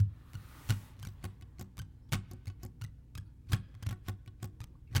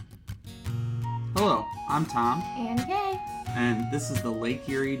I'm Tom. And Kay. And this is the Lake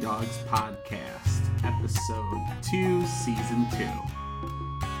Erie Dogs Podcast, Episode 2, Season 2.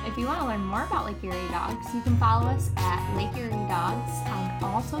 If you want to learn more about Lake Erie Dogs, you can follow us at Lake Erie Dogs on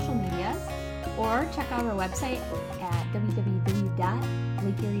all social medias, or check out our website at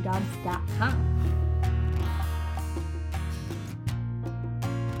www.lakeeriedogs.com.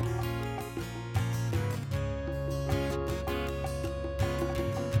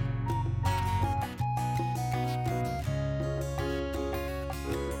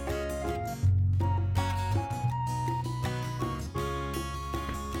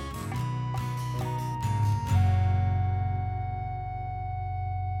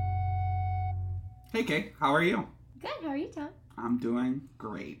 Hey Kay, how are you? Good, how are you, Tom? I'm doing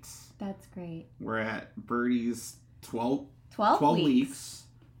great. That's great. We're at Birdie's 12 weeks.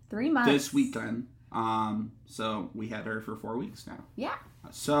 3 months. This weekend. So we had her for 4 weeks now. Yeah.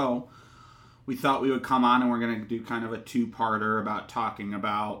 So we thought we would come on and we're going to do kind of a two-parter about talking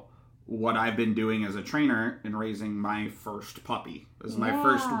about what I've been doing as a trainer in raising my first puppy. This is my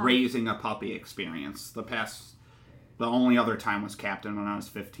first raising a puppy experience. The only other time was Captain when I was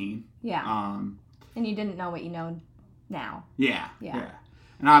 15. Yeah. And you didn't know what you know now. Yeah.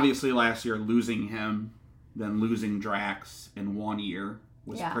 And obviously last year losing him, then losing Drax in 1 year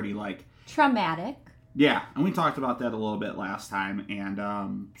was pretty traumatic. Yeah, and we talked about that a little bit last time.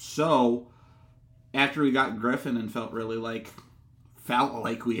 And so after we got Griffin and felt like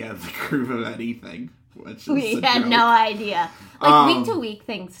we had the groove of anything. We had no idea. Week to week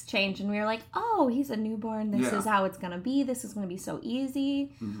things change, and we were like, oh, he's a newborn. This is how it's going to be. This is going to be so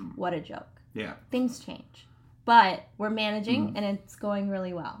easy. Mm-hmm. What a joke. Yeah. Things change. But we're managing, and it's going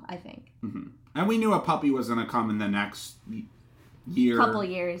really well, I think. Mm-hmm. And we knew a puppy was going to come in the next year. Couple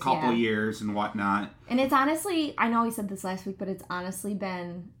years and whatnot. And it's honestly, I know we said this last week, but it's honestly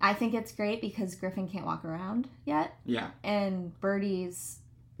been, I think it's great because Griffin can't walk around yet. Yeah. And Birdie's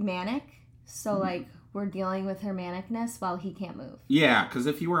manic. So, we're dealing with her manicness while he can't move. Yeah, because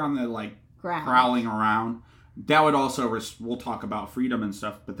if you were on the, ground, prowling around, that would also, we'll talk about freedom and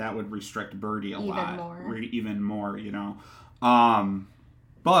stuff, but that would restrict Birdie a lot. Even more, you know.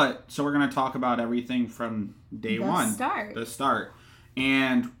 But, so we're going to talk about everything from day one. The start.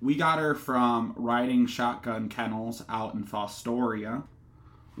 And we got her from Riding Shotgun Kennels out in Fostoria,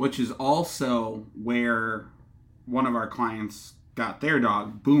 which is also where one of our clients got their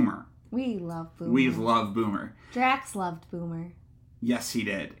dog, Boomer. We love Boomer. We love Boomer. Drax loved Boomer. Yes, he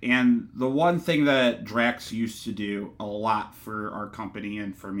did. And the one thing that Drax used to do a lot for our company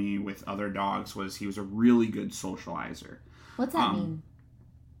and for me with other dogs was he was a really good socializer. What's that mean?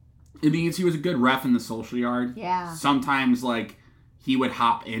 It means he was a good ref in the social yard. Yeah. Sometimes, he would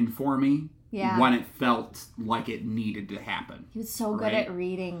hop in for me when it felt like it needed to happen. He was so good at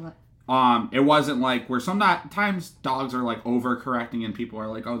reading. It wasn't where sometimes dogs are overcorrecting and people are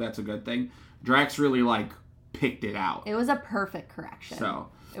like, oh, that's a good thing. Drax really picked it out. It was a perfect correction. So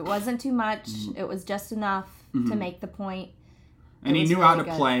it wasn't too much. It was just enough to make the point. And he knew how to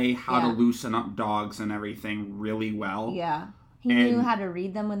play, how to loosen up dogs and everything really well. Yeah. He knew how to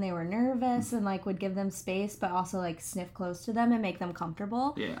read them when they were nervous and would give them space, but also sniff close to them and make them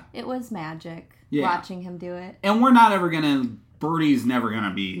comfortable. Yeah. It was magic watching him do it. And we're not ever Birdie's never going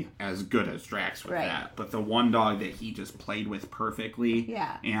to be as good as Drax with that. But the one dog that he just played with perfectly.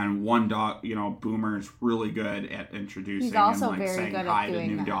 Yeah. And one dog, Boomer's really good at introducing He's also and very saying good hi at to doing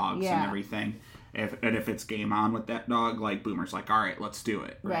new that. dogs and everything. If it's game on with that dog, Boomer's all right, let's do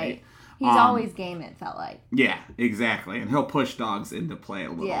it. Right. He's always game, it felt like. Yeah, exactly. And he'll push dogs into play a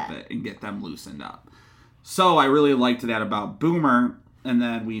little bit and get them loosened up. So I really liked that about Boomer. And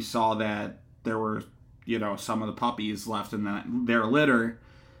then we saw that there were, some of the puppies left in their litter.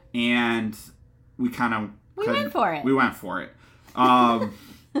 And we kind of... We went for it. We went for it. We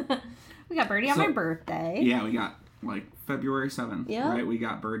got Birdie on my birthday. Yeah, we got February 7th. Yeah. Right? We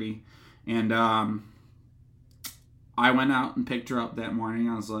got Birdie. And I went out and picked her up that morning.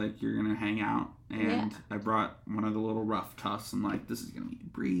 I was like, you're going to hang out. And I brought one of the little rough tufts. I'm like, this is going to be a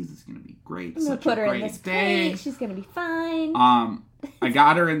breeze. This is going to be great. I'm going to put her in this crate. She's going to be fine. I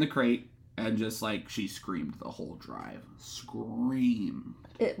got her in the crate and just she screamed the whole drive. Scream.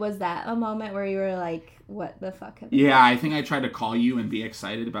 Was that a moment where you were like, what the fuck? Yeah, I think I tried to call you and be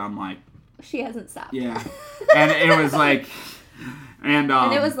excited, but I'm like... She hasn't stopped. Yeah. And it was And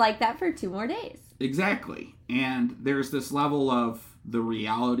it was like that for 2 more days. Exactly. And there's this level of the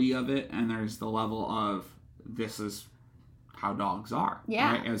reality of it, and there's the level of this is how dogs are.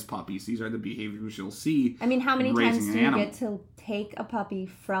 Yeah. Right? As puppies. These are the behaviors you'll see. I mean, how many times do you get to take a puppy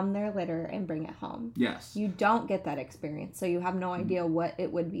from their litter and bring it home? Yes. You don't get that experience, so you have no idea what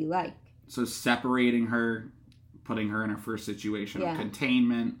it would be like. So separating her, putting her in her first situation of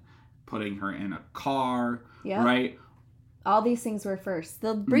containment, putting her in a car, right? All these things were first.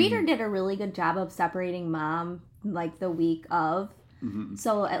 The breeder did a really good job of separating mom like the week of. Mm-hmm.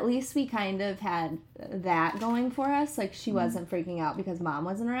 So at least we kind of had that going for us. Like she wasn't freaking out because mom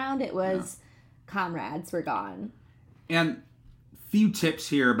wasn't around. It was comrades were gone. And few tips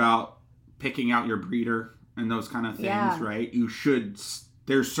here about picking out your breeder and those kind of things, right? You should,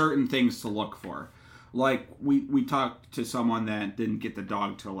 there's certain things to look for. Like, we talked to someone that didn't get the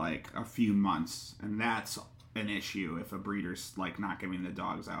dog till, like, a few months. And that's an issue if a breeder's, like, not giving the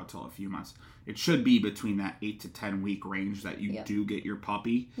dogs out till a few months. It should be between that 8 to 10 week range that you do get your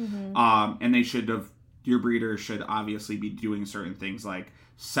puppy. Mm-hmm. And they should have, your breeder should obviously be doing certain things like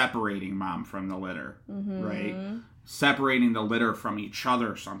separating mom from the litter, right? Separating the litter from each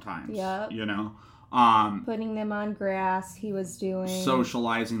other sometimes, you know? Putting them on grass, he was doing.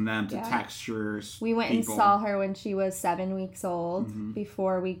 Socializing them to textures. We went and saw her when she was 7 weeks old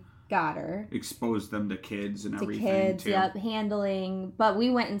before we got her. Exposed them to kids and everything, too. Handling. But we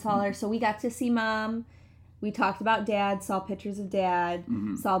went and saw her, so we got to see mom. We talked about dad, saw pictures of dad,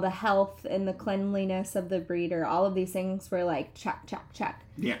 saw the health and the cleanliness of the breeder. All of these things were like, check, check, check.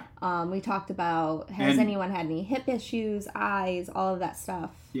 Yeah. We talked about, has anyone had any hip issues, eyes, all of that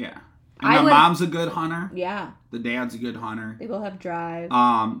stuff. Yeah. And the mom's a good hunter. Yeah. The dad's a good hunter. They both have drive.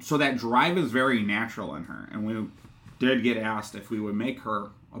 So that drive is very natural in her. And we did get asked if we would make her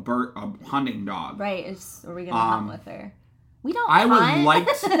a hunting dog. Right. Are we going to hunt with her? We don't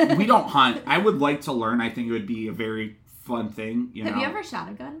hunt. We don't hunt. I would like to learn. I think it would be a very fun thing. Have you ever shot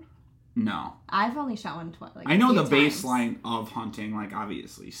a gun? No. I've only shot one twice. I know the baseline of hunting, like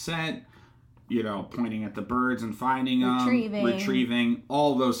obviously scent, pointing at the birds and finding them, retrieving,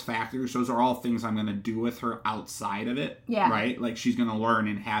 all those factors. Those are all things I'm going to do with her outside of it. Yeah. Right? Like she's going to learn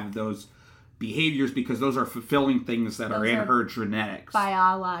and have those behaviors because those are fulfilling things that are in her genetics.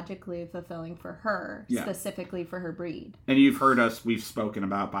 Biologically fulfilling for her, specifically for her breed. And you've heard we've spoken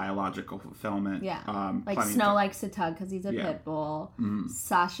about biological fulfillment. Yeah. Like Snow likes to tug because he's a pit bull. Mm-hmm.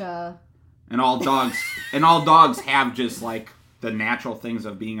 Sasha. And all dogs have just like the natural things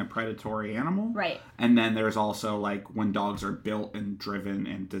of being a predatory animal. Right. And then there's also like when dogs are built and driven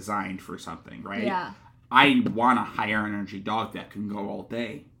and designed for something, right? Yeah. I want a higher energy dog that can go all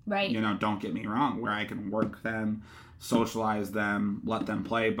day. Right. Don't get me wrong, where I can work them, socialize them, let them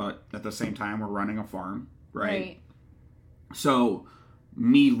play, but at the same time, we're running a farm, right? So,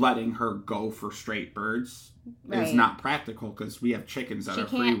 me letting her go for straight birds is not practical because we have chickens that are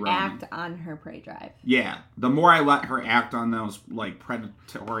free roaming. She can't act on her prey drive. Yeah. The more I let her act on those, like,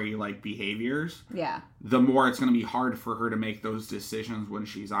 predatory, like, behaviors, the more it's going to be hard for her to make those decisions when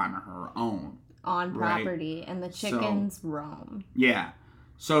she's on her own. On property, and the chickens roam. Yeah.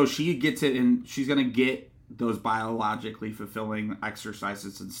 So she gets it, and she's going to get those biologically fulfilling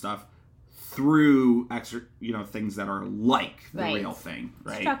exercises and stuff through things that are like the real thing,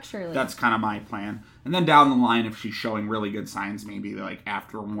 right? Structurally. That's kind of my plan. And then down the line, if she's showing really good signs, maybe like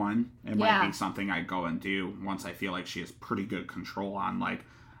after one, it might be something I go and do once I feel like she has pretty good control on, like,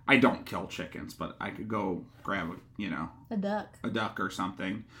 I don't kill chickens, but I could go grab a duck or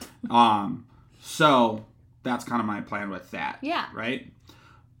something. So that's kind of my plan with that. Yeah. Right?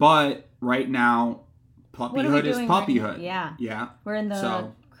 But right now, puppyhood is puppyhood. Right? Yeah. We're in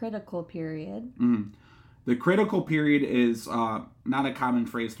the critical period. The critical period is not a common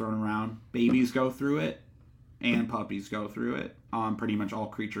phrase thrown around. Babies go through it, and puppies go through it. Pretty much all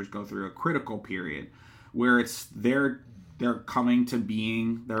creatures go through a critical period, where it's they're coming to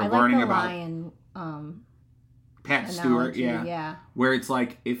being. They're learning about lion. Pat Stewart, where it's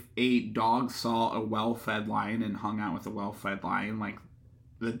like if a dog saw a well-fed lion and hung out with a well-fed lion, like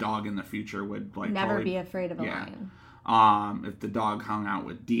the dog in the future would like never be afraid of a lion. If the dog hung out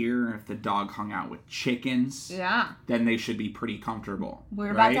with deer, if the dog hung out with chickens, then they should be pretty comfortable.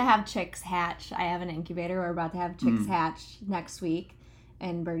 We're about to have chicks hatch. I have an incubator. We're about to have chicks hatch next week.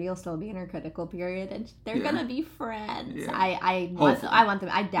 And Birdie will still be in her critical period, and they're gonna be friends. Yeah. I want them.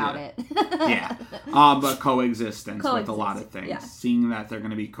 I doubt it. But coexistence with a lot of things. Yeah. Seeing that they're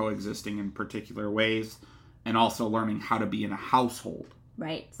gonna be coexisting in particular ways, and also learning how to be in a household.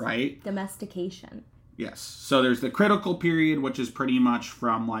 Right. Domestication. Yes. So there's the critical period, which is pretty much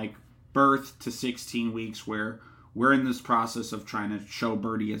from like birth to 16 weeks, where we're in this process of trying to show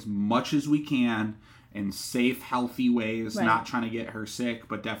Birdie as much as we can. In safe, healthy ways, not trying to get her sick,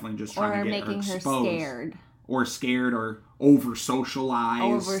 but definitely just trying to get her exposed. Or making her scared. Or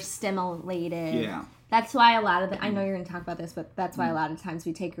over-socialized. Overstimulated. Yeah. That's why a lot of I know you're going to talk about this, but that's why a lot of times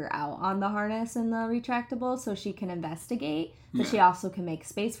we take her out on the harness and the retractable so she can investigate, but she also can make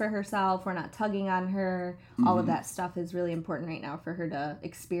space for herself. We're not tugging on her. All of that stuff is really important right now for her to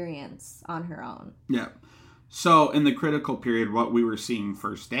experience on her own. Yeah. So in the critical period, what we were seeing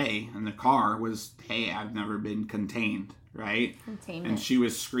first day in the car was, hey, I've never been contained, right? Containment. And she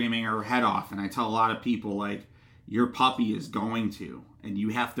was screaming her head off. And I tell a lot of people, like, your puppy is going to, and you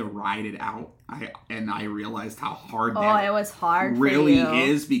have to ride it out. I realized how hard that it was hard really for you.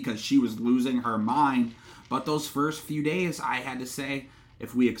 is, because she was losing her mind. But those first few days, I had to say,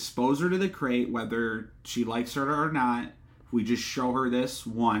 if we expose her to the crate, whether she likes it or not, if we just show her this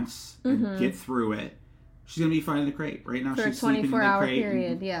once and get through it, she's going to be fine in the crate. Right now, she's sleeping in the crate. For a 24-hour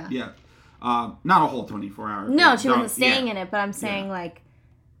period, yeah. Yeah. Not a whole 24-hour. No, she wasn't staying in it, but I'm saying, like,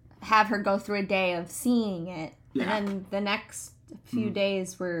 have her go through a day of seeing it. Yeah. And then the next few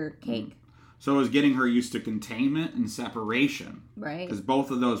days were cake. So it was getting her used to containment and separation. Right. Because both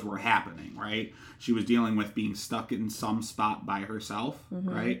of those were happening, right? She was dealing with being stuck in some spot by herself,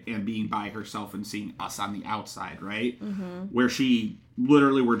 right? And being by herself and seeing us on the outside, right? Where she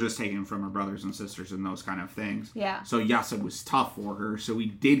literally were just taken from her brothers and sisters and those kind of things. Yeah. So yes, it was tough for her. So we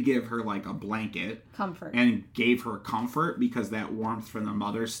did give her like a blanket. Comfort. And gave her comfort, because that warmth from the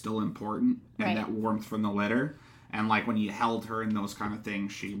mother is still important. And that warmth from the litter. And like when you held her and those kind of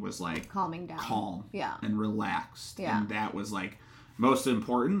things, she was like calming down, calm, and relaxed, and that was like most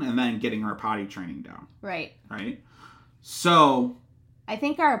important. And then getting our potty training down, right. So I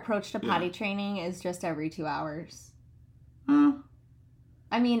think our approach to potty training is just every 2 hours.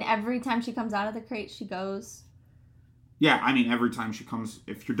 I mean, every time she comes out of the crate, she goes. Yeah, I mean, every time she comes,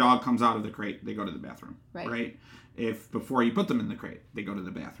 if your dog comes out of the crate, they go to the bathroom, right? If before you put them in the crate, they go to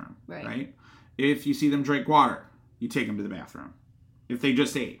the bathroom, right? If you see them drink water, you take them to the bathroom. If they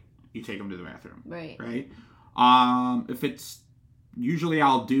just ate, you take them to the bathroom. Right. If it's... Usually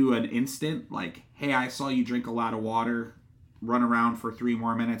I'll do an instant, like, hey, I saw you drink a lot of water. Run around for 3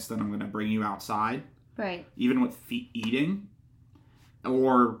 more minutes, then I'm going to bring you outside. Right. Even with eating.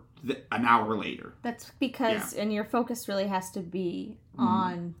 Or an hour later. That's because... And your focus really has to be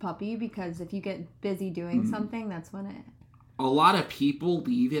on puppy, because if you get busy doing something, that's when it... A lot of people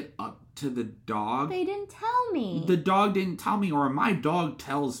leave it up to the dog. They didn't tell me. The dog didn't tell me, or my dog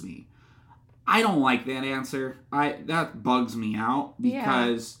tells me. I don't like that answer. That bugs me out,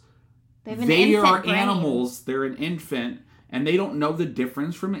 because they are animals. They're an infant, and they don't know the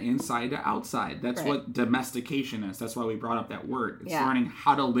difference from inside to outside. That's what domestication is. That's why we brought up that word. It's learning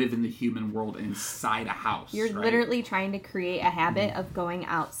how to live in the human world inside a house. You're literally trying to create a habit of going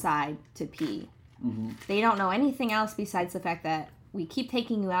outside to pee. They don't know anything else besides the fact that we keep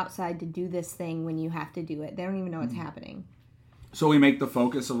taking you outside to do this thing when you have to do it. They don't even know what's happening. So we make the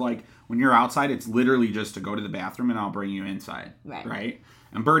focus of, like, when you're outside, it's literally just to go to the bathroom and I'll bring you inside. Right?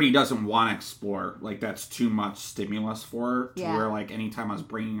 And Birdie doesn't want to explore. Like, that's too much stimulus for her. To where, like, anytime I was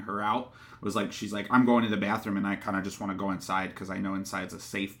bringing her out, it was like, she's like, I'm going to the bathroom and I kind of just want to go inside because I know inside's a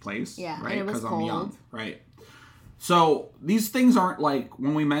safe place. Right? And it was cold. I'm young. Right. So these things aren't like,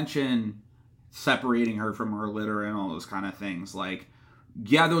 when we mention separating her from her litter and all those kind of things, like,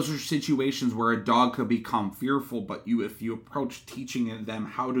 yeah, those are situations where a dog could become fearful, but if you approach teaching them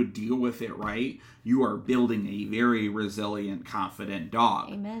how to deal with it right, you are building a very resilient, confident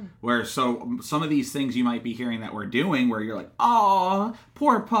dog. Amen. Where some of these things you might be hearing that we're doing, where you're like, oh,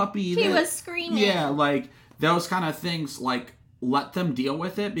 poor puppy. She was screaming. Yeah, like those kind of things, like, let them deal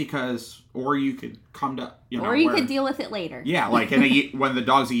with it, or you could come to, or you could deal with it later. Yeah, like when the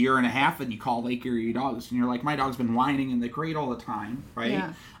dog's 1.5 years and you call Lake Erie Dogs and you're like, my dog's been whining in the crate all the time, right?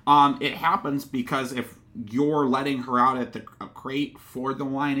 Yeah. It happens because if you're letting her out at the crate for the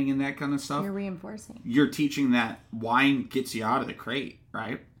whining and that kind of stuff, you're reinforcing. You're teaching that whine gets you out of the crate,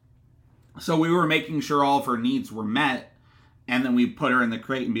 right? So we were making sure all of her needs were met, and then we put her in the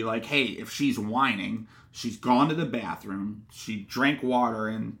crate and be like, hey, if she's whining, she's gone to the bathroom, she drank water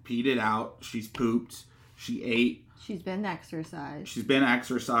and peed it out, she's pooped, she ate. She's been exercised.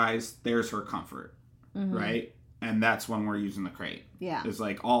 There's her comfort, right? And that's when we're using the crate. Yeah. It's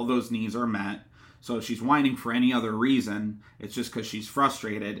like all those needs are met. So if she's whining for any other reason, it's just because she's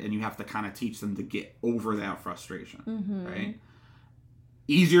frustrated, and you have to kind of teach them to get over that frustration, right?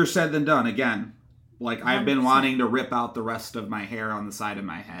 Easier said than done, again. Like, 100%. I've been wanting to rip out the rest of my hair on the side of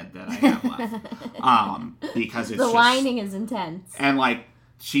my head that I have left. Because it's the whining is intense. And, like,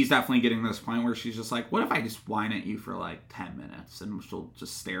 she's definitely getting to this point where she's just like, what if I just whine at you for, like, 10 minutes and she'll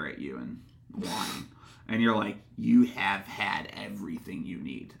just stare at you and whine? And you're like, you have had everything you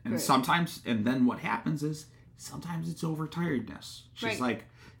need. And sometimes, and then what happens is sometimes it's overtiredness. She's Right. like,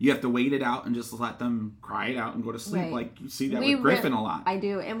 you have to wait it out and just let them cry it out and go to sleep. Right. Like, you see that with Griffin a lot. I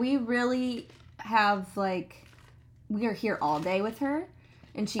do. And we really have, like, we are here all day with her.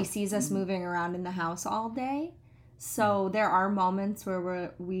 And she sees us moving around in the house all day. So there are moments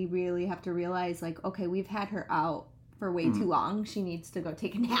where we really have to realize, like, okay, we've had her out for way too long. She needs to go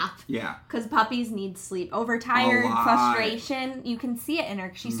take a nap. Yeah. Because puppies need sleep. Overtired, frustration. You can see it in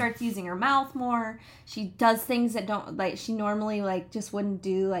her. She starts using her mouth more. She does things that don't, like, she normally, like, just wouldn't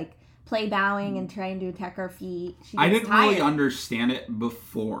do, like, play bowing and trying to attack our feet. I didn't really understand it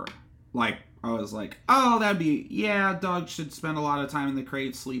before. Like, I was like, oh, that'd be, yeah, dogs should spend a lot of time in the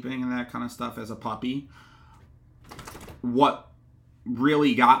crate sleeping and that kind of stuff as a puppy. What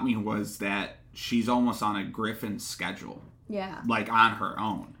really got me was that she's almost on a Griffin schedule. Yeah. Like, on her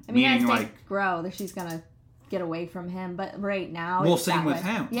own. I mean, meaning, as they like, grow, that she's going to get away from him. But right now, well, it's same that with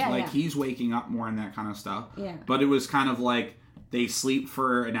way. him. Yeah, like, he's waking up more and that kind of stuff. Yeah. But it was kind of like, they sleep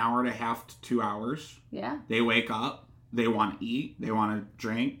for an hour and a half to 2 hours. Yeah. They wake up. They want to eat. They want to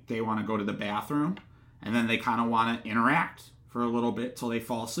drink. They want to go to the bathroom. And then they kind of want to interact for a little bit till they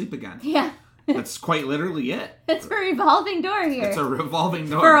fall asleep again. Yeah. That's quite literally it. It's a revolving door here. It's a revolving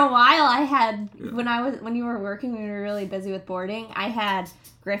door. For a while, I had when you were working, we were really busy with boarding. I had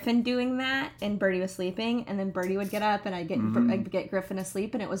Griffin doing that, and Birdie was sleeping, and then Birdie would get up, and I'd get Griffin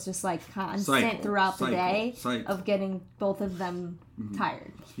asleep, and it was just like constant throughout the day of getting both of them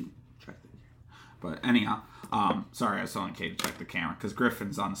tired. But anyhow, sorry, I was telling Kate to check the camera because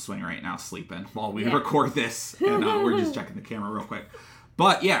Griffin's on the swing right now sleeping while we record this, and we're just checking the camera real quick.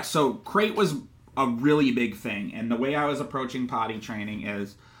 But yeah, so crate was a really big thing, and the way I was approaching potty training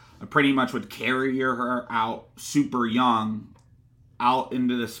is I pretty much would carry her out super young out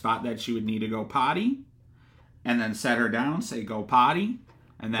into the spot that she would need to go potty, and then set her down, say go potty,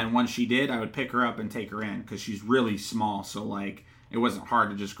 and then once she did, I would pick her up and take her in because she's really small, so like it wasn't hard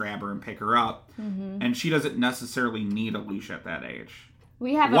to just grab her and pick her up, and she doesn't necessarily need a leash at that age.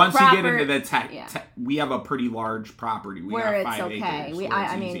 We have once you get into the we have a pretty large property. We where got 5 it's okay. acres.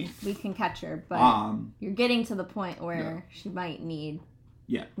 I mean, we can catch her, but you're getting to the point where she might need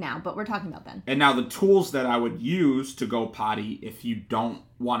now. But we're talking about then. And now the tools that I would use to go potty, if you don't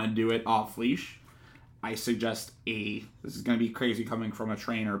want to do it off leash, I suggest this is going to be crazy coming from a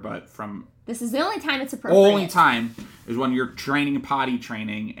trainer, but this is the only time it's appropriate. Only time is when you're training potty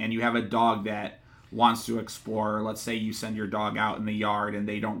training and you have a dog that wants to explore. Let's say you send your dog out in the yard and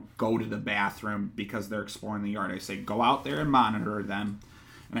they don't go to the bathroom because they're exploring the yard. I say go out there and monitor them.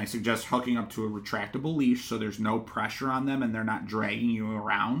 And I suggest hooking up to a retractable leash so there's no pressure on them and they're not dragging you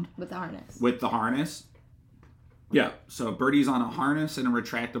around. With the harness. With the harness. Yeah, so Birdie's on a harness and a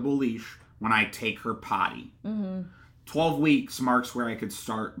retractable leash when I take her potty. 12 weeks marks where I could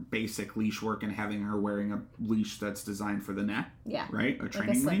start basic leash work and having her wearing a leash that's designed for the neck. Yeah. Right? A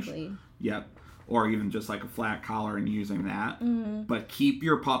training leash. Lead. Yep. Or even just like a flat collar and using that. But keep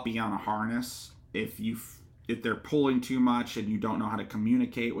your puppy on a harness if they're pulling too much and you don't know how to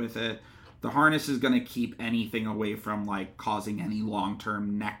communicate with it. The harness is going to keep anything away from like causing any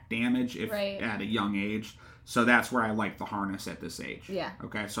long-term neck damage at a young age. So that's where I like the harness at this age. Yeah.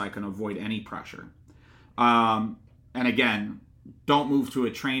 Okay, so I can avoid any pressure. And again, don't move to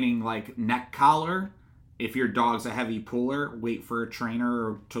a training like neck collar. If your dog's a heavy puller, wait for a trainer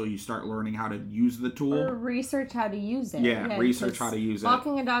until you start learning how to use the tool. Or research how to use it. Yeah, research how to use it.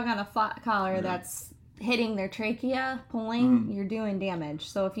 Walking a dog on a flat collar that's hitting their trachea, pulling, you're doing damage.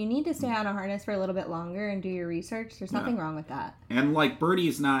 So if you need to stay on a harness for a little bit longer and do your research, there's nothing wrong with that. And like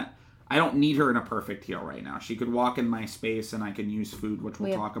Birdie's not, I don't need her in a perfect heel right now. She could walk in my space and I can use food, which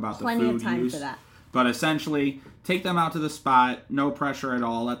we'll talk about the food use. Plenty of time for that. But essentially, take them out to the spot, no pressure at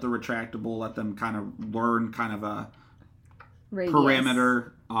all. Let the retractable, let them kind of learn kind of a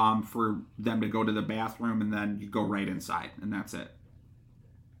perimeter for them to go to the bathroom, and then you go right inside, and that's it.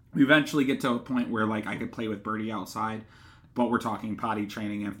 We eventually get to a point where like I could play with Birdie outside, but we're talking potty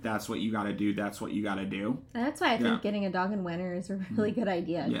training. If that's what you got to do, that's what you got to do. That's why I think getting a dog in winter is a really good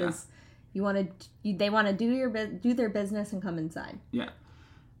idea because they want to do their business and come inside. Yeah,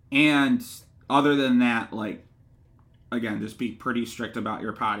 and other than that, like, again, just be pretty strict about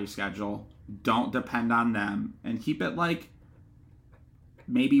your potty schedule. Don't depend on them. And keep it, like,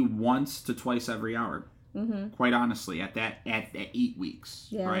 maybe once to twice every hour. Quite honestly, at 8 weeks.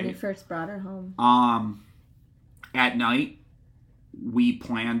 Yeah, right? when you first brought her home. At night, we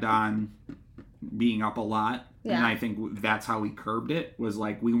planned on being up a lot. Yeah. And I think that's how we curbed it, was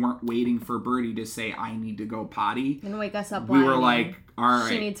like we weren't waiting for Birdie to say, I need to go potty. And wake us up. We were like, All right.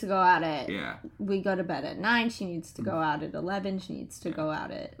 She needs to go out at... Yeah. We go to bed at 9. She needs to go out at 11. She needs to go out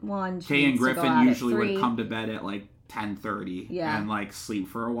at 1. Kay and Griffin usually would come to bed at like 10:30 and like sleep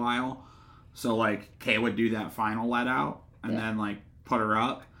for a while. So like Kay would do that final let out and then like put her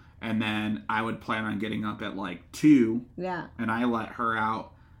up. And then I would plan on getting up at like 2. Yeah. And I let her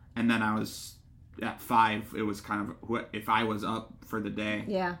out. And then I was at 5. It was kind of if I was up for the day.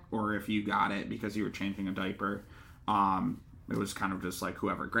 Yeah. Or if you got it because you were changing a diaper. It was kind of just like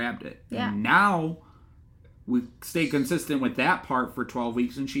whoever grabbed it. Yeah. And now we stay consistent with that part for 12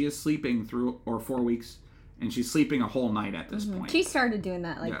 weeks. And she is sleeping or 4 weeks. And she's sleeping a whole night at this point. She started doing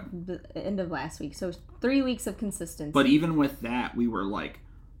that like the end of last week. So 3 weeks of consistency. But even with that, we were like,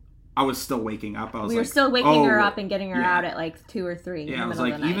 I was still waking up. We were still waking her up and getting her out at like 2 or 3. Yeah, I was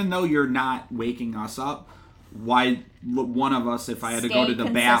like, even though you're not waking us up, why one of us, if I had to go to the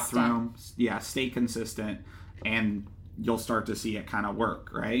bathroom, stay consistent, and you'll start to see it kind of work,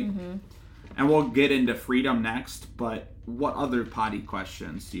 right? Mm-hmm. And we'll get into freedom next, but what other potty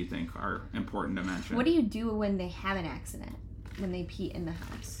questions do you think are important to mention? What do you do when they have an accident? When they pee in the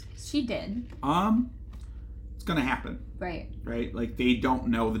house? She did. It's gonna happen. Right. Like, they don't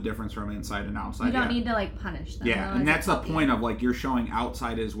know the difference from inside and outside. You don't need to, like, punish them. Yeah, and that's the point of, like, you're showing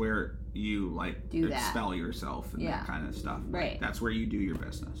outside is where you, like, expel yourself and that kind of stuff. Right. Like, that's where you do your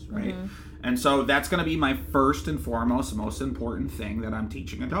business, right? Mm-hmm. And so that's gonna be my first and foremost, most important thing that I'm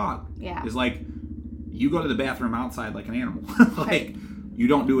teaching a dog. Yeah. Is, like, you go to the bathroom outside like an animal. Like, you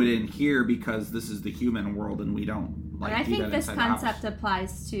don't do it in here because this is the human world and we don't. Like, and I think this concept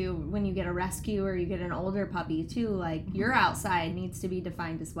applies to when you get a rescue or you get an older puppy too. Like, your outside needs to be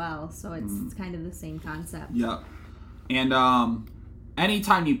defined as well. So it's kind of the same concept. Yep. And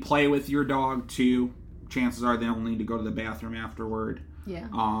anytime you play with your dog too, chances are they'll need to go to the bathroom afterward. Yeah.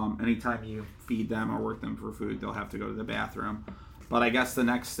 Anytime you feed them or work them for food, they'll have to go to the bathroom. But I guess the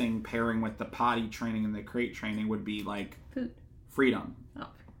next thing pairing with the potty training and the crate training would be like food. Freedom. Oh.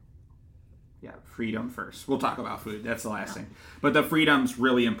 Yeah, freedom first. We'll talk about food. That's the last thing. But the freedom's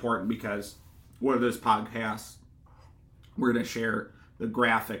really important because with this podcast, we're going to share the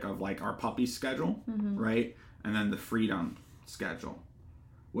graphic of like our puppy schedule, right? And then the freedom schedule,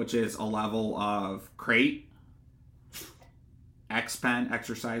 which is a level of crate, X pen,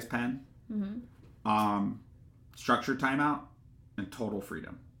 exercise pen, structured timeout, and total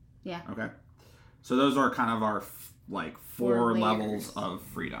freedom. Yeah. Okay. So those are kind of our like 4 levels of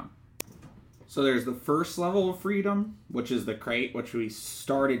freedom. So there's the first level of freedom, which is the crate, which we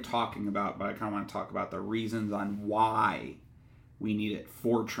started talking about, but I kind of want to talk about the reasons on why we need it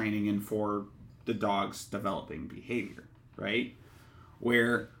for training and for the dog's developing behavior, right?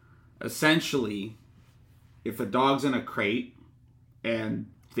 Where essentially, if a dog's in a crate and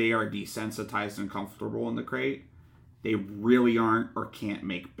they are desensitized and comfortable in the crate, they really aren't or can't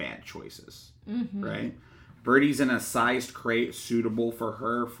make bad choices, right? Birdie's in a sized crate suitable for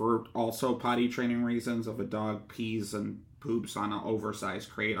her for also potty training reasons. If a dog pees and poops on an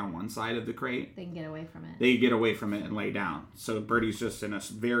oversized crate on one side of the crate, they can get away from it. They get away from it and lay down. So Birdie's just in a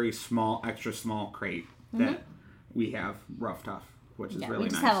very small, extra small crate that we have rough tough, which is really nice. We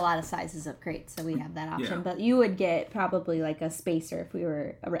just have a lot of sizes of crates, so we have that option. Yeah. But you would get probably like a spacer if we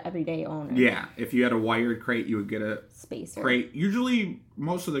were an everyday owner. Yeah, if you had a wired crate, you would get a spacer crate. Usually,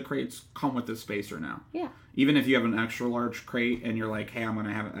 most of the crates come with a spacer now. Yeah. Even if you have an extra large crate and you're like, hey, I'm going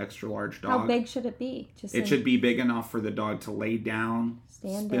to have an extra large dog. How big should it be? It should be big enough for the dog to lay down,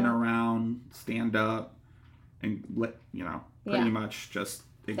 spin around, stand up, and pretty much just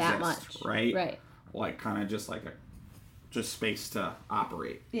exist. That much. Right? Like kind of just like just space to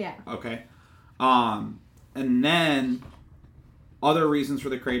operate. Yeah. Okay. And then other reasons for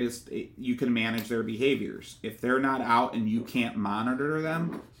the crate is you can manage their behaviors. If they're not out and you can't monitor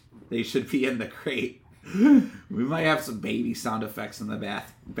them, they should be in the crate. We might have some baby sound effects in the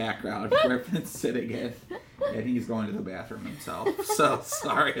background. Griffin's sitting in, and he's going to the bathroom himself. So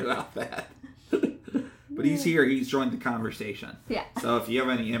sorry about that. But he's here. He's joined the conversation. Yeah. So if you have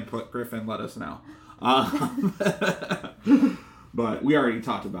any input, Griffin, let us know. But we already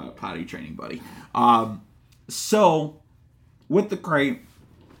talked about potty training, buddy. So with the crate,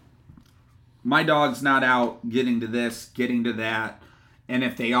 my dog's not out getting to this, getting to that. And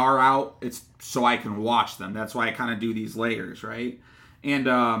if they are out, it's so I can watch them. That's why I kind of do these layers, right? And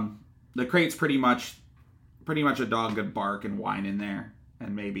the crate's pretty much a dog could bark and whine in there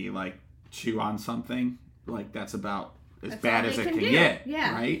and maybe like chew on something. Like that's about as bad as it can get,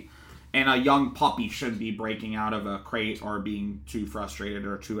 right? And a young puppy shouldn't be breaking out of a crate or being too frustrated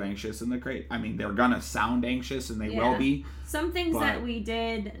or too anxious in the crate. I mean, they're gonna sound anxious and they will be. Some things that we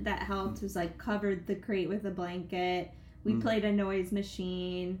did that helped was like covered the crate with a blanket. we played a noise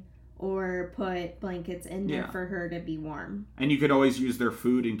machine or put blankets in there for her to be warm. And you could always use their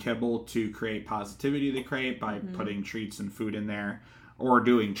food and kibble to create positivity to the crate by putting treats and food in there, or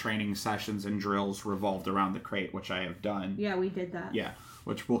doing training sessions and drills revolved around the crate, which I have done. Yeah, we did that. Yeah,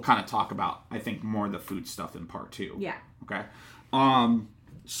 which we'll kind of talk about, I think, more of the food stuff in part 2. Yeah. Okay.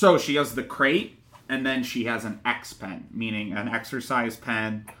 So she has the crate, and then she has an X pen, meaning an exercise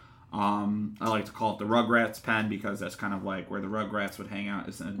pen. I like to call it the Rugrats pen because that's kind of like where the Rugrats would hang out,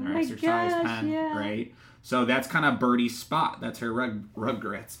 is in their exercise pen, right? So that's kind of Birdie's spot. That's her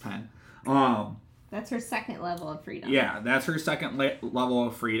Rugrats pen. That's her second level of freedom. Yeah, that's her second level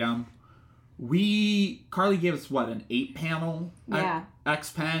of freedom. Carly gave us, an 8-panel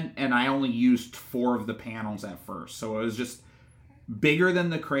X pen, and I only used 4 of the panels at first. So it was just bigger than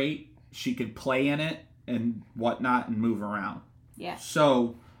the crate. She could play in it and whatnot and move around. Yeah.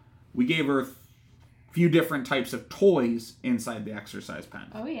 So we gave her a few different types of toys inside the exercise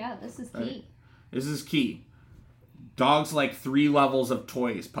pen. Oh, yeah, this is key. Right? This is key. Dogs like 3 levels of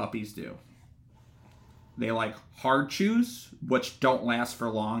toys, puppies do. They like hard chews, which don't last for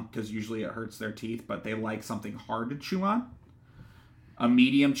long because usually it hurts their teeth, but they like something hard to chew on. A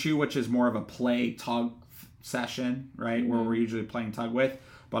medium chew, which is more of a play tug session, right? Where we're usually playing tug with.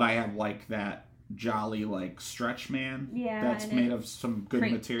 But I have like that jolly stretch man that's made of some good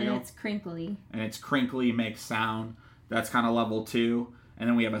material. And it's crinkly. Makes sound. That's kind of level 2. And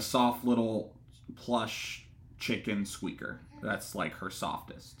then we have a soft little plush chicken squeaker. That's like her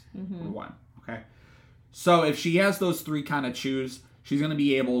softest one. Okay. So if she has those 3 kind of chews, she's going to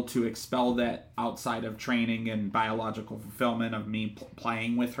be able to expel that outside of training and biological fulfillment of me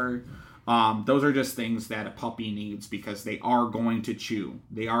playing with her. Those are just things that a puppy needs because they are going to chew.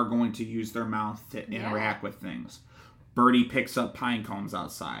 They are going to use their mouth to interact with things. Birdie picks up pine cones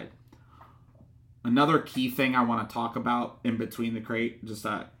outside. Another key thing I want to talk about in between the crate, just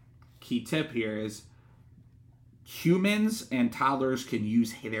a key tip here, is humans and toddlers can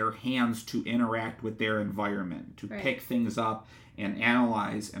use their hands to interact with their environment, to pick things up and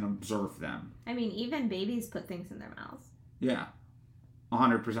analyze and observe them. I mean, even babies put things in their mouths. Yeah,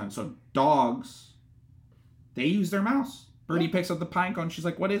 100%. So dogs, they use their mouths. Birdie picks up the pine cone. She's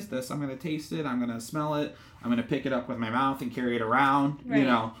like, what is this? I'm going to taste it. I'm going to smell it. I'm going to pick it up with my mouth and carry it around, you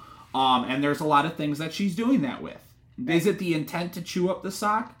know. And there's a lot of things that she's doing that with. Is it the intent to chew up the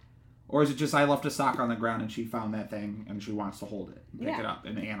sock? Or is it just I left a sock on the ground and she found that thing and she wants to hold it, and pick it up,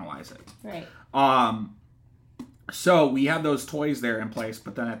 and analyze it? Right. So we have those toys there in place,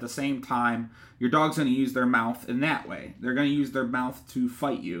 but then at the same time, your dog's going to use their mouth in that way. They're going to use their mouth to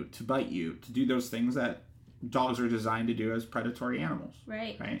fight you, to bite you, to do those things that dogs are designed to do as predatory animals.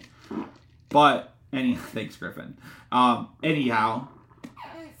 Right. But, thanks, Griffin. Anyhow,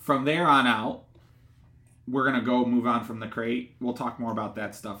 from there on out, we're going to move on from the crate. We'll talk more about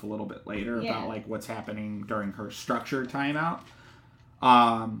that stuff a little bit later, about what's happening during her structured timeout.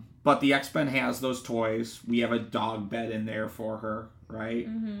 But the X-Pen has those toys. We have a dog bed in there for her, right?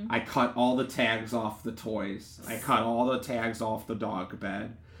 I cut all the tags off the toys. I cut all the tags off the dog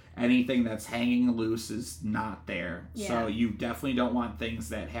bed. Anything that's hanging loose is not there. So you definitely don't want things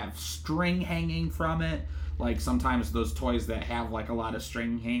that have string hanging from it. Like sometimes those toys that have a lot of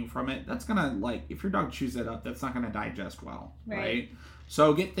string hanging from it, that's gonna if your dog chews it up, that's not gonna digest well, right?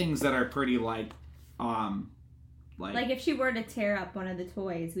 So get things that are pretty like if she were to tear up one of the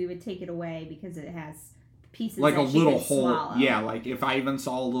toys, we would take it away because it has pieces like that a little she could hole. swallow. Yeah, if I even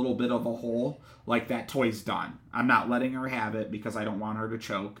saw a little bit of a hole, that toy's done. I'm not letting her have it because I don't want her to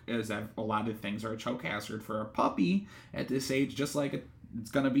choke, as a lot of things are a choke hazard for a puppy at this age, just like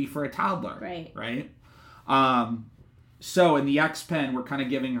it's gonna be for a toddler, right? So in the X-Pen, we're kind of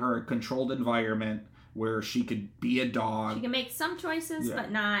giving her a controlled environment where she could be a dog. She can make some choices,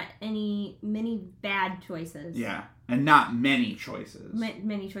 but not many bad choices. Yeah, and not many choices.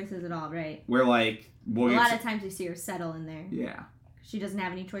 Many choices at all, right? Where a lot of times we see her settle in there. Yeah. She doesn't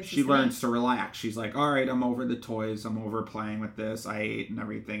have any choices. She learns to relax. She's like, all right, I'm over the toys. I'm over playing with this. I ate and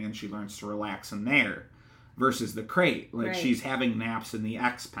everything, and she learns to relax in there. Versus the crate. She's having naps in the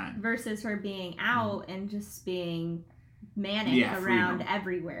X-Pen. Versus her being out and just being manic around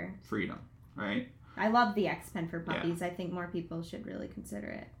everywhere. Freedom, right? I love the X-Pen for puppies. I think more people should really consider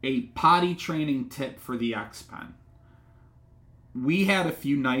it. A potty training tip for the X-Pen. We had a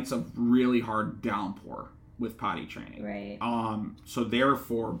few nights of really hard downpour with potty training. Right. So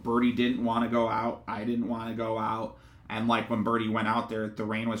therefore, Birdie didn't want to go out. I didn't want to go out. And when Birdie went out there, the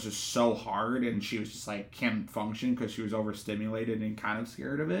rain was just so hard, and she was just can't function because she was overstimulated and kind of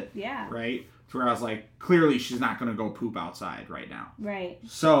scared of it. Yeah. Right? To where I was clearly she's not going to go poop outside right now. Right.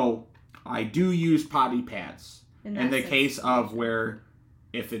 So I do use potty pads. In the case of where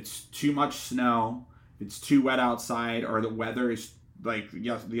if it's too much snow, if it's too wet outside, or the weather is like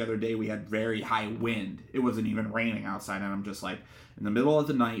the other day we had very high wind. It wasn't even raining outside, and I'm just like, in the middle of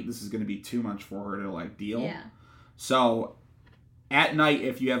the night, this is going to be too much for her to like deal. Yeah. So at night,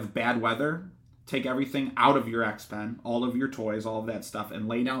 if you have bad weather, take everything out of your X-Pen, all of your toys, all of that stuff, and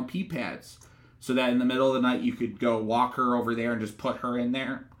lay down pee pads. So that in the middle of the night, you could go walk her over there and just put her in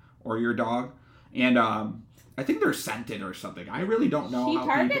there, or your dog. And I think they're scented or something. I really don't know. She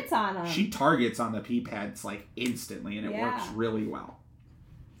targets on them. She targets on the pee pads like instantly, and it works really well.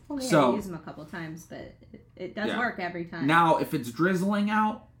 Only had to use them a couple times, but it does work every time. Now, if it's drizzling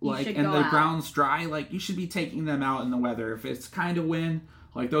out, like, and the ground's dry, like, you should be taking them out in the weather. If it's kind of wind,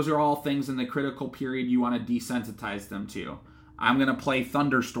 like, those are all things in the critical period you want to desensitize them to. I'm going to play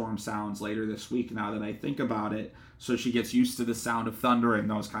thunderstorm sounds later this week now that I think about it, so she gets used to the sound of thunder and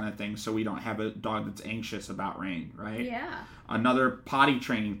those kind of things, so we don't have a dog that's anxious about rain, right? Yeah. Another potty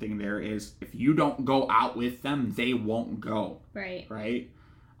training thing there is if you don't go out with them, they won't go. Right. Right?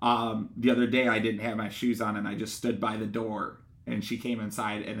 The other day I didn't have my shoes on and I just stood by the door, and she came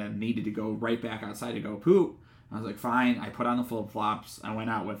inside and then needed to go right back outside to go poop. I was like, fine. I put on the flip-flops. I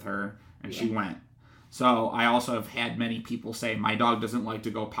went out with her, and she went. So I also have had many people say, my dog doesn't like to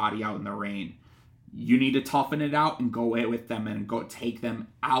go potty out in the rain. You need to toughen it out and go away with them and go take them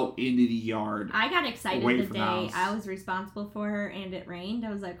out into the yard. I got excited the day I was responsible for her and it rained. I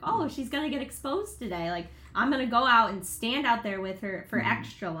was like, oh, she's going to get exposed today. Like, I'm going to go out and stand out there with her for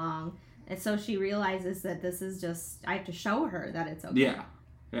extra long. And so she realizes that this is just, I have to show her that it's okay. Yeah.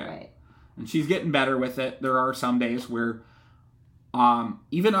 Right. And she's getting better with it. There are some days where,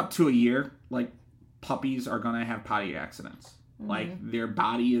 even up to a year, like, puppies are going to have potty accidents. Like, their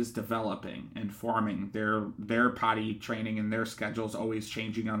body is developing and forming. Their potty training and their schedule is always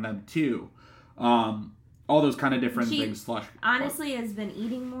changing on them, too. All those kind of different things. Honestly has been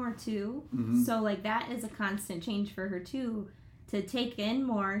eating more, too. So, like, that is a constant change for her, too. To take in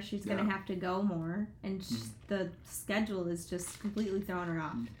more, she's going to have to go more. And the schedule is just completely throwing her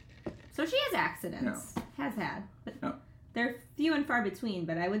off. So she has accidents. Has had. But they're few and far between,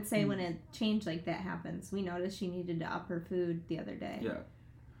 but I would say when a change like that happens, we noticed she needed to up her food the other day. Yeah.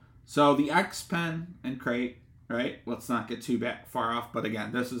 So the X-Pen and crate, right? Let's not get too far off, but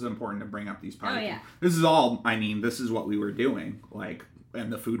again, this is important to bring up these potty. Oh, yeah. This is all, I mean, this is what we were doing, like,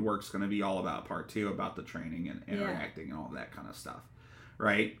 and the food work's going to be all about part 2, about the training and interacting and all that kind of stuff,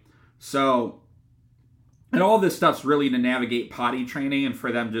 right? So, and all this stuff's really to navigate potty training and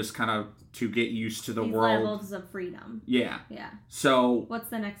for them just kind of to get used to the These world. Levels of freedom. Yeah. Yeah. So what's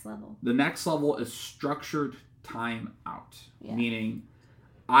the next level? The next level is structured time out. Yeah. Meaning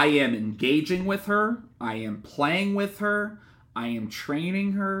I am engaging with her, I am playing with her, I am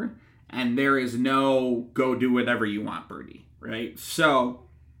training her, and there is no go do whatever you want, Birdie. Right? So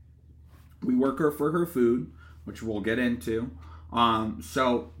we work her for her food, which we'll get into.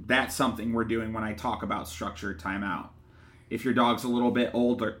 So that's something we're doing when I talk about structured time out. If your dog's a little bit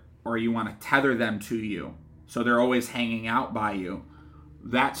older, or you want to tether them to you, so they're always hanging out by you,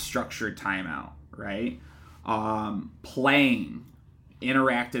 that's structured timeout, right? Playing,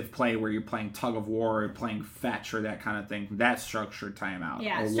 interactive play where you're playing tug of war or playing fetch or that kind of thing, that's structured timeout.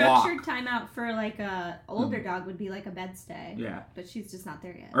 Yeah, structured timeout for like a older dog would be like a bed stay. Yeah. But she's just not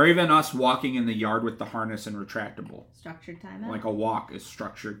there yet. Or even us walking in the yard with the harness and retractable. Structured timeout. Like a walk is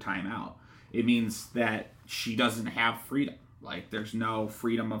structured timeout. It means that she doesn't have freedom. Like, there's no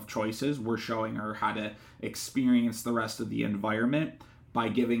freedom of choices. We're showing her how to experience the rest of the environment by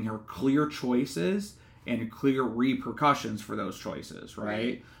giving her clear choices and clear repercussions for those choices,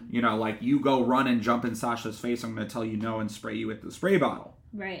 right? You know, like, you go run and jump in Sasha's face, I'm going to tell you no and spray you with the spray bottle.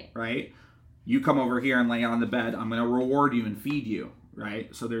 Right. Right? You come over here and lay on the bed, I'm going to reward you and feed you,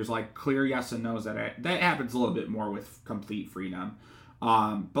 right? So there's, like, clear yes and no's that happens a little bit more with complete freedom.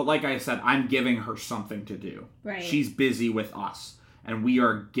 But like I said, I'm giving her something to do. Right. She's busy with us, and we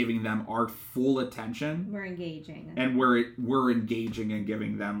are giving them our full attention. We're engaging. And we're engaging and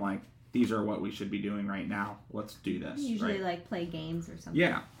giving them, like, these are what we should be doing right now. Let's do this. Usually, like, play games or something.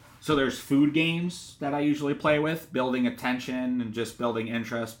 Yeah. So there's food games that I usually play with, building attention and just building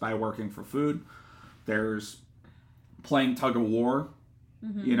interest by working for food. There's playing tug of war,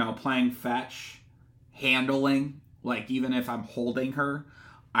 you know, playing fetch, handling. Like, even if I'm holding her,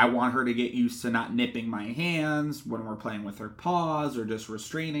 I want her to get used to not nipping my hands when we're playing with her paws or just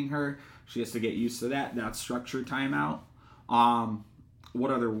restraining her. She has to get used to that. That's structured timeout.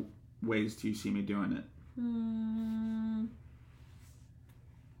 What other ways do you see me doing it?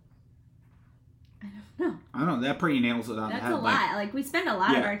 I don't know. That pretty nails it on the head. That's a lot. Like, we spend a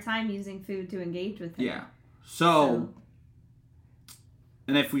lot of our time using food to engage with her. Yeah. So,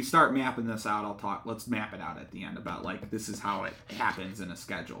 and if we start mapping this out, let's map it out at the end about like, this is how it happens in a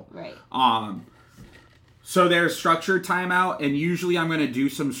schedule. Right. So there's structured timeout, and usually I'm going to do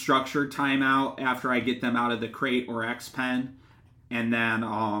some structured timeout after I get them out of the crate or X pen, and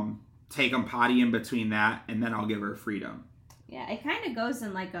then take them potty in between that, and then I'll give her freedom. Yeah, it kind of goes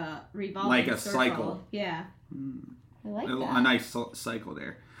in like a revolving like a circle. cycle. Yeah. I like that. A nice cycle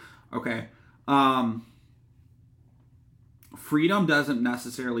there. Okay. Freedom doesn't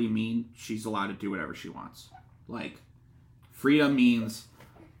necessarily mean she's allowed to do whatever she wants. Like, freedom means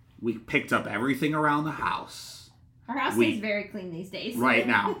we picked up everything around the house. Our house is very clean these days. Right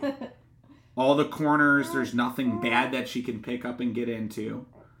now. All the corners, there's nothing bad that she can pick up and get into.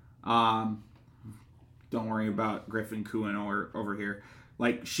 Don't worry about Griffin cooing over here.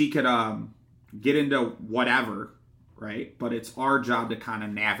 Like, she could get into whatever, right? But it's our job to kind of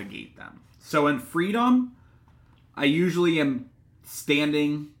navigate them. So in freedom, I usually am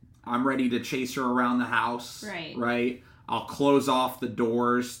standing. I'm ready to chase her around the house. Right? I'll close off the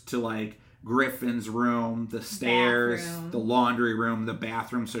doors to like Griffin's room, the stairs, the laundry room, the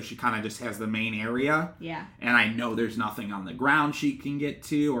bathroom, so she kind of just has the main area. Yeah. And I know there's nothing on the ground she can get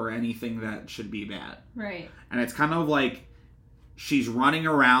to or anything that should be bad. Right. And it's kind of like she's running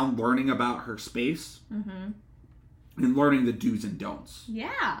around learning about her space. Mm-hmm. And learning the do's and don'ts.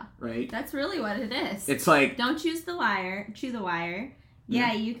 Yeah. Right? That's really what it is. It's like, don't chew the wire.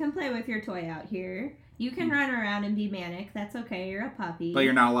 Yeah, you can play with your toy out here. You can run around and be manic. That's okay. You're a puppy. But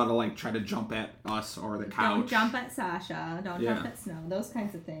you're not allowed to like try to jump at us or the couch. Don't jump at Sasha. Don't jump at Snow. Those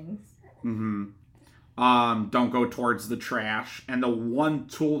kinds of things. Mm-hmm. Don't go towards the trash. And the one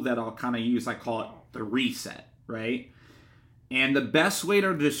tool that I'll kind of use, I call it the reset, right? And the best way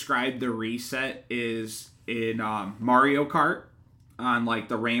to describe the reset is in Mario Kart on like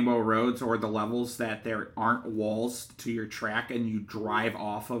the rainbow roads or the levels that there aren't walls to your track and you drive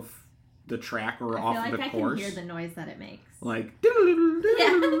off of the track or off of the course. I feel like I can hear the noise that it makes. Like, yeah.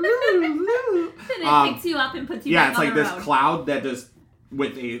 It picks you up and puts you back on the road. Yeah, it's like this cloud that just,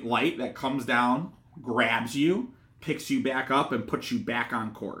 with a light that comes down, grabs you, picks you back up, and puts you back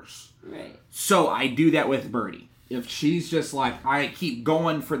on course. Right. So I do that with Birdie. If she's just like, I keep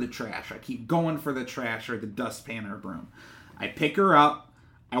going for the trash, or the dustpan or broom, I pick her up,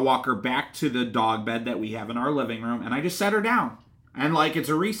 I walk her back to the dog bed that we have in our living room, and I just set her down. And, like, it's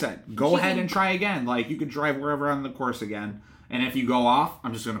a reset. Go ahead and try again. Like, you could drive wherever on the course again. And if you go off,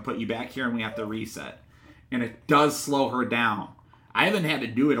 I'm just going to put you back here and we have to reset. And it does slow her down. I haven't had to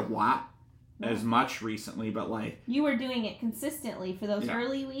do it a lot as much recently, but, like... You were doing it consistently for those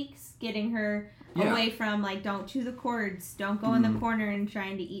early weeks, getting her away from, like, don't chew the cords, don't go in the corner and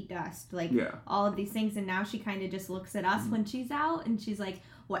trying to eat dust. Like, all of these things. And now she kind of just looks at us when she's out and she's like...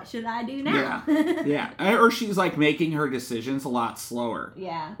 What should I do now? Yeah. Or she's like making her decisions a lot slower.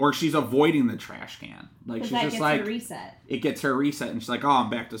 Yeah. Or she's avoiding the trash can. Like she's just like, her reset. It gets her reset, and she's like, oh, I'm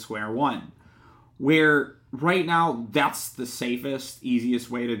back to square one. Where right now, that's the safest,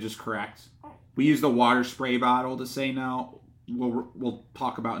 easiest way to just correct. We use the water spray bottle to say no. We'll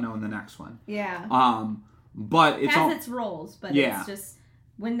talk about no in the next one. Yeah. But it's its roles, but it's just.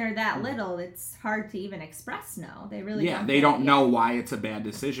 When they're that little, it's hard to even express no. They really don't. They don't know why it's a bad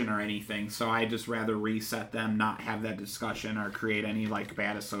decision or anything. So I just rather reset them, not have that discussion or create any like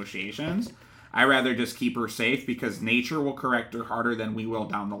bad associations. I rather just keep her safe because nature will correct her harder than we will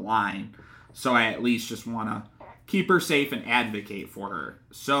down the line. So I at least just want to keep her safe and advocate for her.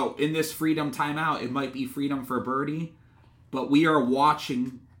 So in this freedom timeout, it might be freedom for Birdie, but we are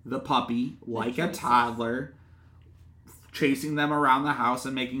watching the puppy like a toddler, chasing them around the house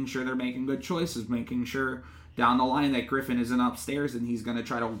and making sure they're making good choices, making sure down the line that Griffin isn't upstairs and he's going to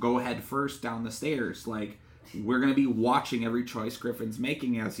try to go head first down the stairs. Like, we're going to be watching every choice Griffin's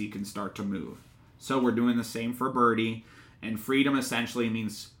making as he can start to move. So we're doing the same for Birdie, and freedom essentially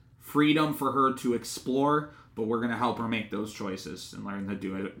means freedom for her to explore, but we're going to help her make those choices and learn the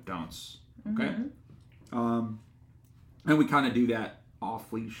do-it-don'ts. Okay? And we kind of do that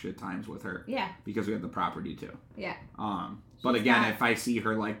off-leash at times with her. Yeah. Because we have the property too. Yeah. But again, if I see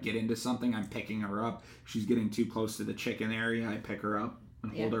her like get into something, I'm picking her up. She's getting too close to the chicken area, I pick her up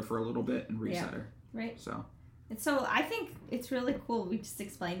and hold her for a little bit and reset her. Right. So I think it's really cool. We just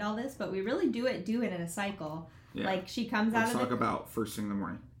explained all this, but we really do it in a cycle. Yeah. Like she comes out of Let's talk about first thing in the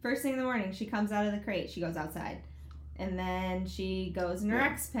morning. First thing in the morning, she comes out of the crate. She goes outside. And then she goes in her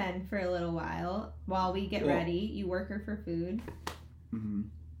X pen for a little while we get ready. You work her for food. Mm-hmm.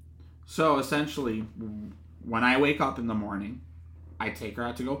 So essentially, when I wake up in the morning, I take her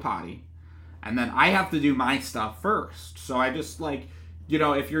out to go potty, and then I have to do my stuff first. So I just like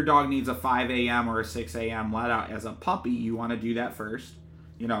if your dog needs a 5 a.m. or a 6 a.m. let out as a puppy, you want to do that first.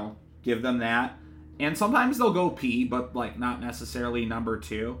 Give them that. And sometimes they'll go pee, but like not necessarily number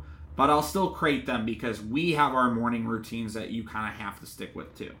 2. But I'll still crate them because we have our morning routines that you kind of have to stick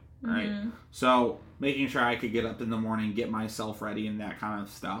with too. Right? Mm-hmm. So making sure I could get up in the morning, get myself ready and that kind of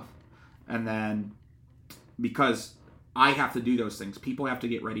stuff. And then because I have to do those things, people have to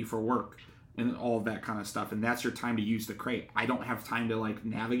get ready for work and all of that kind of stuff. And that's your time to use the crate. I don't have time to like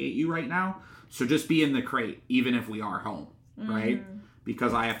navigate you right now. So just be in the crate, even if we are home, right?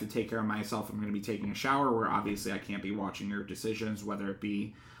 Because I have to take care of myself. I'm going to be taking a shower where obviously I can't be watching your decisions, whether it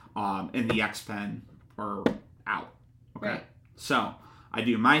be in the X pen or out. Okay. Right. So I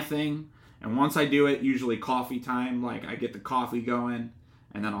do my thing. And once I do it, usually coffee time, like I get the coffee going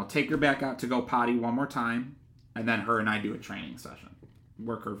and then I'll take her back out to go potty one more time. And then her and I do a training session.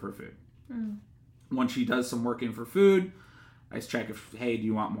 Work her for food. Once she does some working for food, I check if, hey, do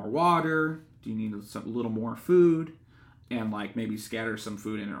you want more water? Do you need a little more food? And like maybe scatter some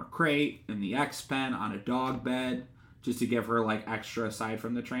food in her crate, in the X pen, on a dog bed, just to give her like extra aside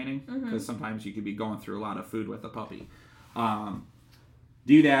from the training. Because sometimes you could be going through a lot of food with a puppy.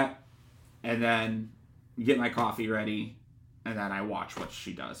 Do that, and then get my coffee ready, and then I watch what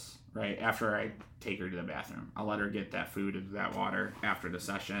she does. Right after I take her to the bathroom, I'll let her get that food and that water after the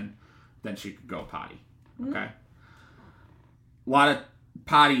session. Then she could go potty. Okay. A lot of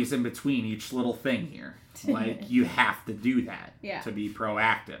potties in between each little thing here. Like you have to do that to be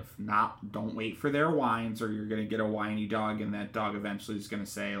proactive. Don't wait for their whines, or you're gonna get a whiny dog, and that dog eventually is gonna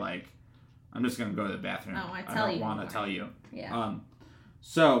say like, "I'm just gonna go to the bathroom. I don't want to tell you." Yeah.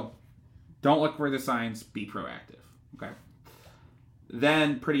 So don't look for the signs. Be proactive. Okay.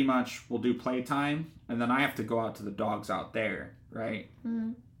 Then pretty much we'll do playtime, and then I have to go out to the dogs out there, right?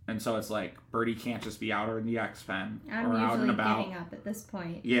 And so it's like Birdie can't just be out in the X pen or out and about. I'm usually getting up at this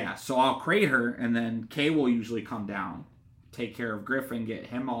point. Yeah, so I'll crate her, and then Kay will usually come down, take care of Griffin, get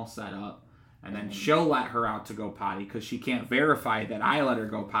him all set up, and then she'll let her out to go potty because she can't verify that I let her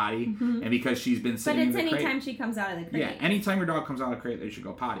go potty, and because she's been sitting in the crate. But it's anytime she comes out of the crate. Yeah, anytime your dog comes out of the crate, they should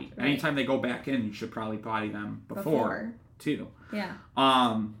go potty. Right. Anytime they go back in, you should probably potty them before. Too. Yeah.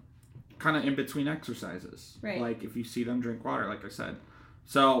 Kind of in between exercises. Right. Like if you see them drink water, like I said.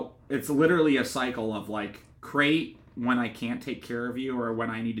 So it's literally a cycle of like crate when I can't take care of you, or when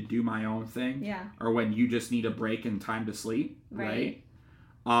I need to do my own thing. Yeah. Or when you just need a break and time to sleep. Right.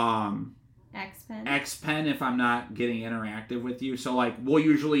 X pen. X pen if I'm not getting interactive with you. So like we'll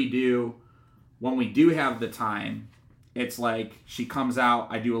usually do, when we do have the time, it's like she comes out,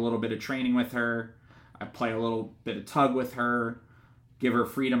 I do a little bit of training with her. I play a little bit of tug with her, give her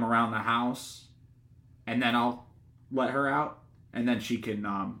freedom around the house, and then I'll let her out, and then she can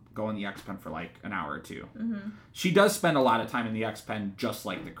go in the X pen for like an hour or two. She does spend a lot of time in the X pen, just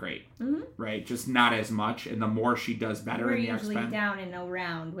like the crate, right? Just not as much, and the more she does better in the X pen. We're usually down and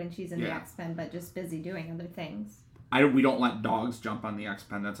around when she's in the X pen, but just busy doing other things. We don't let dogs jump on the X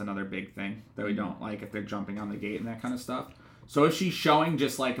pen. That's another big thing that we don't like, if they're jumping on the gate and that kind of stuff. So if she's showing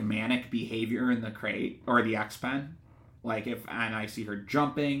just like manic behavior in the crate or the X pen, like and I see her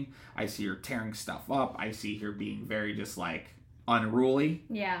jumping, I see her tearing stuff up, I see her being very just like unruly.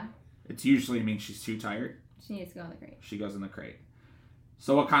 Yeah. It usually means she's too tired. She needs to go in the crate. She goes in the crate.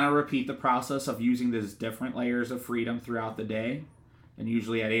 So we'll kind of repeat the process of using these different layers of freedom throughout the day. And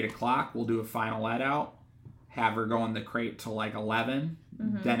usually at 8 o'clock, we'll do a final let out, have her go in the crate till like 11.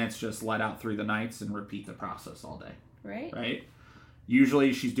 Then it's just let out through the nights and repeat the process all day. Right?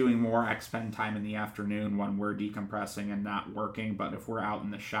 Usually she's doing more X pen time in the afternoon when we're decompressing and not working, but if we're out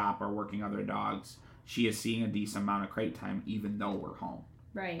in the shop or working other dogs, she is seeing a decent amount of crate time even though we're home.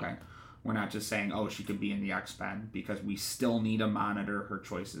 Right. Okay. We're not just saying, oh, she could be in the X pen, because we still need to monitor her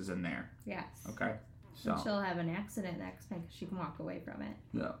choices in there. Yes. Okay. So she'll have an accident in the X pen because she can walk away from it.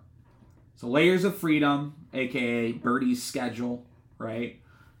 Yeah. So layers of freedom, aka Birdie's schedule, right?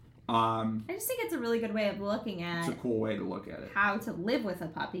 I just think it's a really good way of looking at. It's a cool way to look at it. How to live with a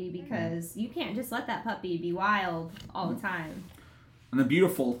puppy, because you can't just let that puppy be wild all the time. And the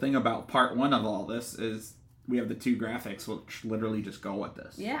beautiful thing about part 1 of all this is we have the 2 graphics, which literally just go with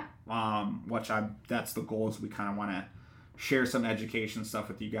this. Yeah. That's the goal, is we kind of want to share some education stuff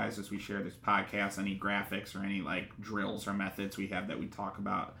with you guys as we share this podcast. Any graphics or any like drills or methods we have that we talk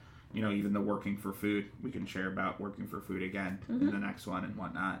about. Even the working for food, we can share about working for food again in the next one and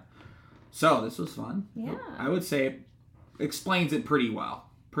whatnot. So this was fun. Yeah. I would say it explains it pretty well,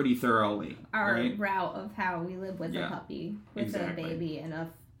 pretty thoroughly. Our route of how we live with a puppy, with a baby, and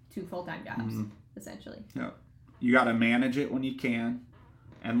 2 full-time jobs, essentially. Yeah. You got to manage it when you can.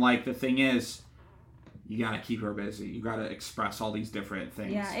 And like the thing is, you got to keep her busy. You got to express all these different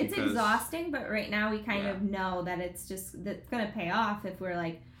things. Yeah, it's exhausting, but right now we kind of know that it's going to pay off if we're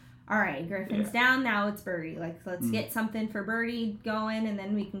like, all right, Griffin's down, now it's Birdie. Like, let's get something for Birdie going, and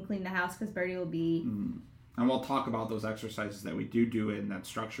then we can clean the house because Birdie will be... And we'll talk about those exercises that we do in that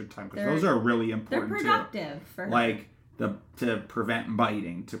structured time, because those are really important, they're productive for her. Like, to prevent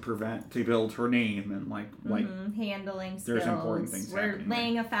biting, to build her name, and like handling skills. There's important things We're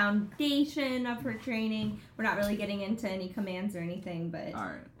laying a foundation of her training. We're not really getting into any commands or anything, but... All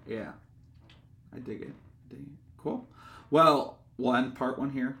right, yeah. I dig it. Cool. Well, we'll end part 1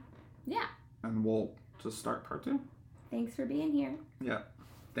 here. Yeah. And we'll just start part 2. Thanks for being here. Yeah.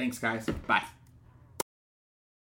 Thanks, guys. Bye.